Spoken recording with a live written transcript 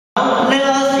Let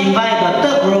us invite the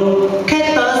third group,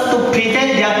 Cactus, to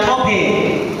present their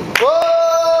topic.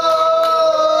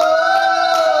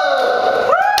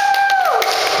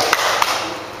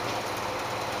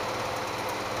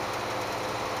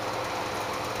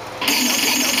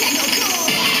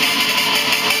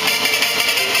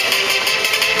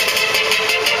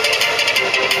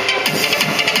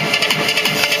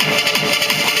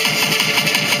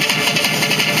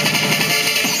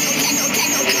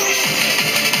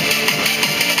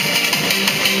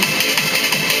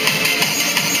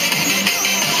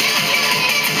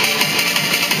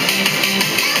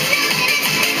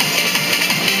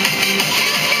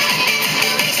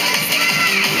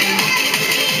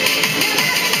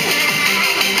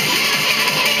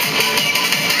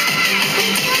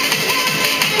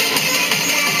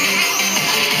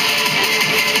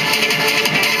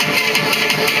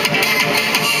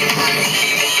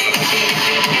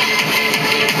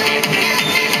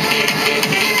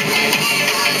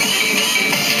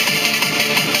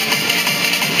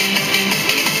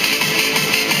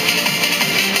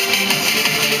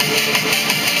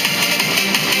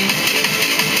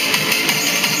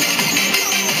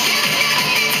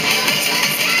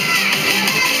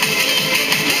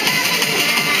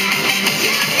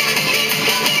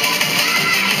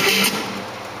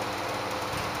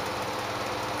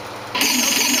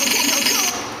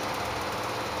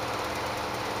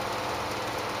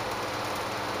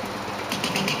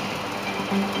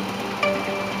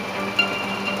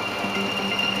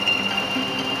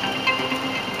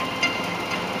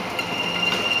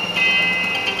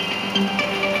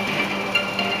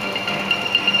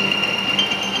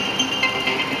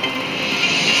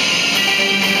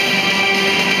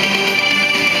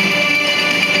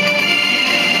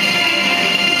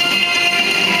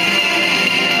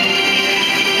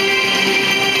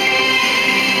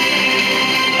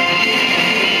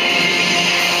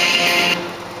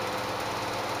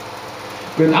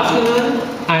 Good afternoon,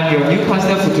 I'm your new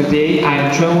pastor for today. I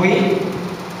am Chuan Wei.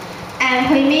 And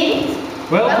Hui Min.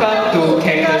 Welcome to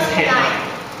Cactus Headline.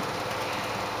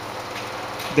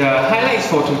 The highlights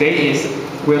for today is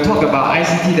we'll talk about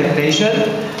ICT definition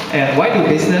and why do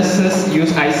businesses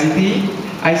use ICT,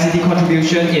 ICT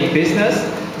contribution in business,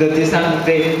 the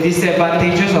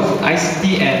disadvantages of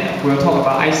ICT, and we'll talk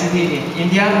about ICT in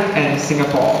India and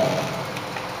Singapore.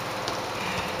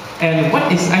 And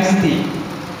what is ICT?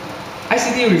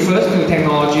 ICT refers to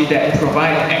technology that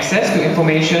provides access to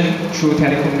information through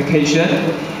telecommunication.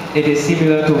 It is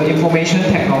similar to information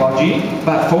technology,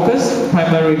 but focused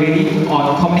primarily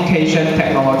on communication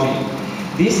technology.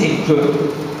 These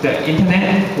include the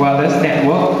internet, wireless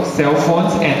network, cell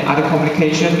phones, and other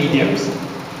communication mediums.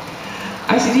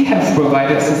 ICT has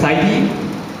provided society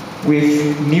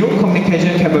with new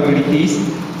communication capabilities.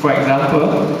 For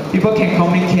example, people can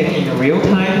communicate in real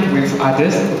time with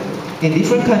others in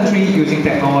different countries using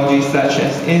technologies such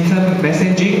as instant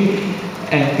messaging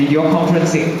and video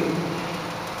conferencing.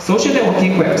 Social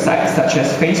networking websites such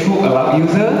as Facebook allow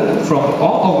users from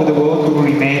all over the world to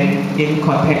remain in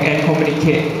contact and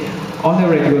communicate on a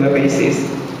regular basis.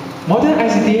 Modern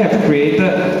ICT have created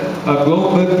a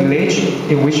global village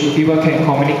in which people can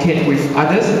communicate with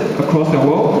others across the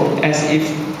world as if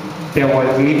they were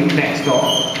living next door.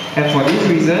 And for this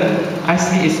reason,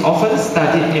 ICT is often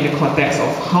studied in the context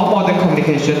of how modern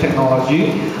communication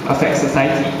technology affects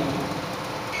society.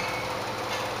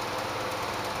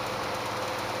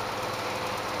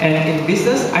 And in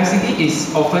business, ICT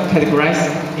is often categorized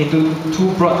into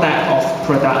two broad types of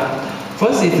product.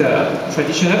 First is the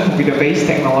traditional computer-based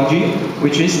technology,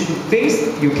 which is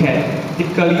things you can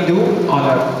typically do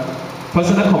on a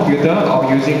personal computer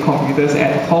or using computers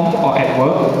at home or at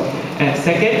work. And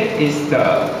second is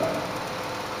the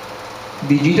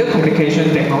digital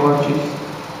communication technologies.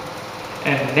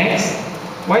 And next,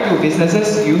 why do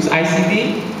businesses use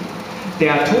ICT?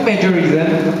 There are two major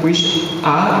reasons, which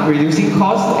are reducing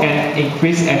costs and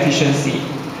increased efficiency.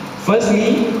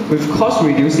 Firstly, with cost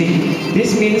reducing,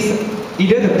 this means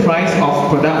either the price of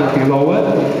product will be lower,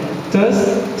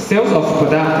 thus sales of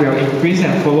product will increase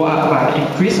and follow up by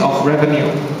increase of revenue.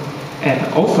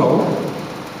 And also,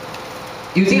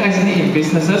 using ICT in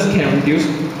businesses can reduce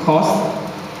costs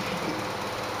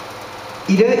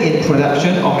either in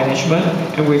production or management,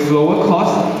 and with lower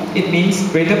cost, it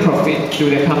means greater profit to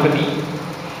the company.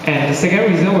 And the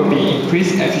second reason will be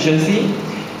increased efficiency.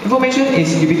 Information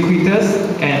is ubiquitous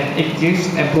and it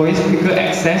gives employees quicker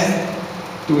access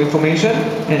to information,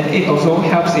 and it also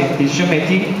helps in decision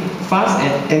making fast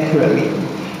and accurately.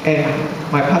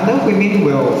 And my partner Hui Min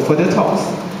will further talk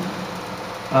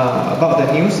about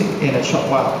the news in a short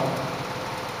while.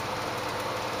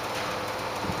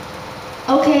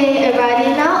 Okay,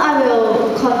 everybody, now I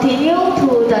will continue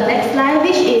to the next slide,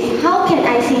 which is how can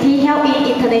ICT help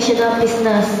in international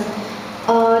business?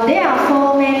 There are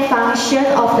four main functions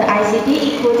of the ICT,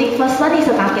 including first one is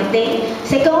the marketing,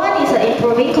 second one is the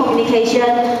improving communication,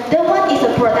 third one is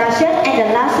the production, and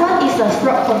the last one is the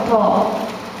stock control.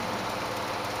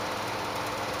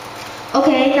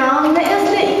 Okay, now let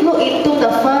us look into the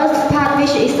first part,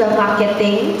 which is the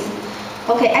marketing.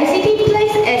 Okay, ICT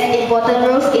plays as important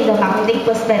roles in the marketing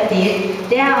perspective.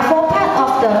 There are four parts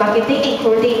of the marketing,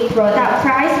 including product,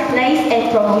 price, place,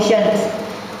 and promotions.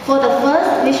 For the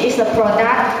first, which is the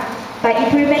product, by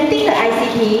implementing the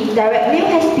ICT, direct mail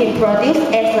has been produced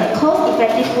as a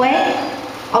cost-effective way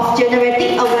of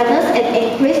generating awareness and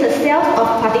increase the sales of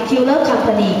particular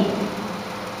company.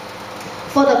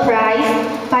 For the price,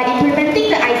 by implementing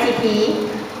the ICT,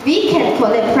 we can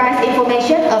collect price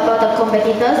information about the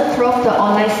competitors through the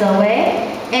online survey.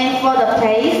 And for the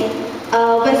place,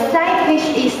 a website which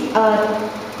is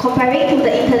comparing to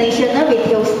the international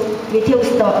retail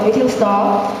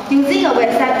store, using a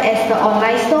website as the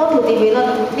online store to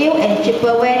develop new and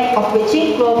cheaper way of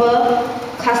reaching global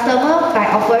customer by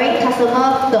offering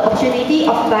customer the opportunity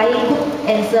of buying goods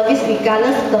and service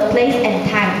regardless of the place and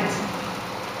time.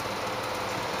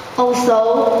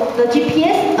 Also, the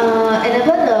GPS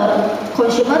enables the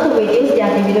consumer to reduce their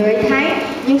delivery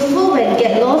time, useful when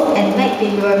get lost and make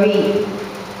delivery.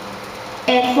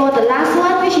 And for the last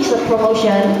one, which is a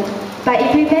promotion, by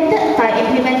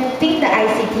implementing the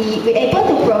ICT, we're able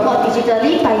to promote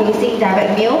digitally by using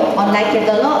direct mail, online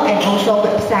catalog, and also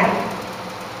website.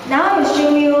 Now I will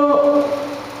show you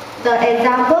the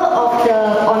example of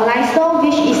the online store,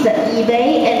 which is the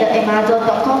eBay, and the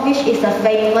Amazon.com, which is the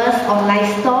famous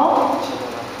online store.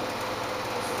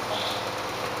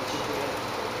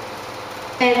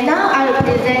 And now I am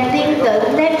presenting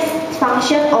the next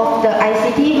function of the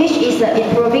ICT, which is the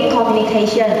improving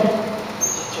communication.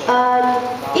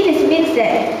 It means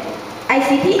that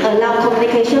ICT allows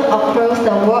communication across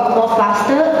the world more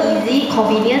faster, easy,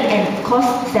 convenient, and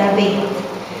cost-saving.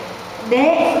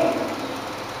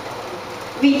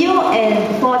 Video,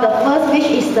 and for the first, which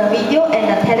is the video and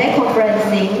the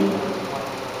teleconferencing,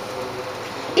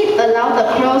 it allows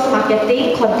the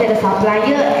cross-marketing, contact the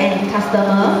supplier and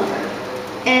customer.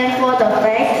 And for the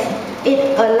fax,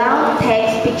 it allows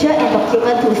text, picture, and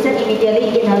document to send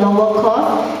immediately in a lower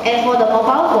cost. And for the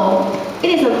mobile phone,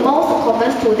 it is the most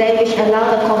common today, which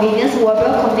allows the convenience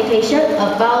verbal communication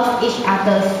about each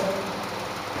other.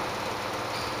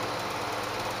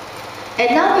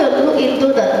 And now we'll look into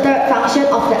the third function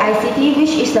of the ICT,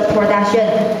 which is the production.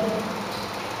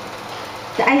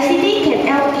 The ICT can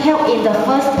help in the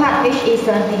first part, which is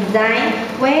the design,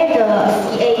 where the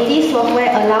CAD software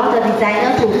allows the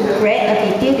designer to create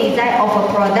a detailed design of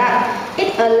a product.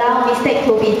 It allows mistakes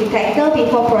to be detected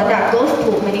before product goes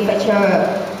to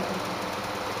manufacturer.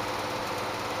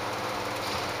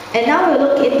 And now we'll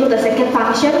look into the second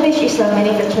function, which is the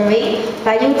manufacturing.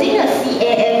 By using a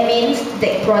CAM means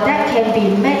the product can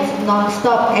be made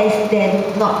non-stop as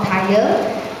they're not tired.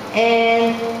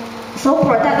 And so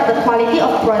the quality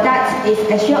of products is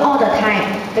assured all the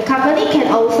time. The company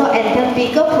can also enter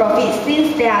bigger profits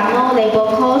since there are no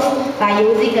labor costs by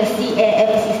using a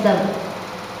CAM system.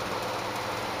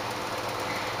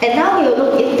 And now we'll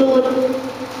look into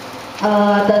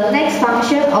the next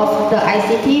function of the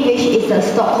ICT, which is the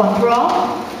stock control.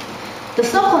 The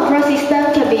stock control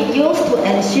system can be used to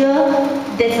ensure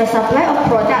that the supply of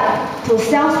product to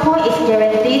sales point is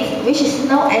guaranteed, which is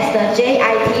known as the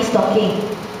JIT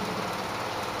stocking.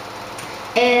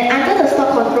 And under the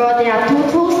stock control, there are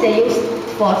two tools they use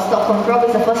for stock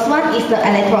control. The first one is the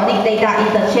electronic data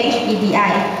interchange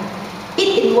 (EDI).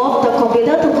 It involves the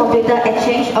computer-to-computer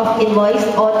exchange of invoice,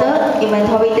 order,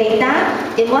 inventory data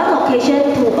in one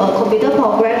location to a computer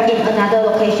program in another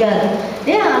location.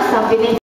 There are some benefits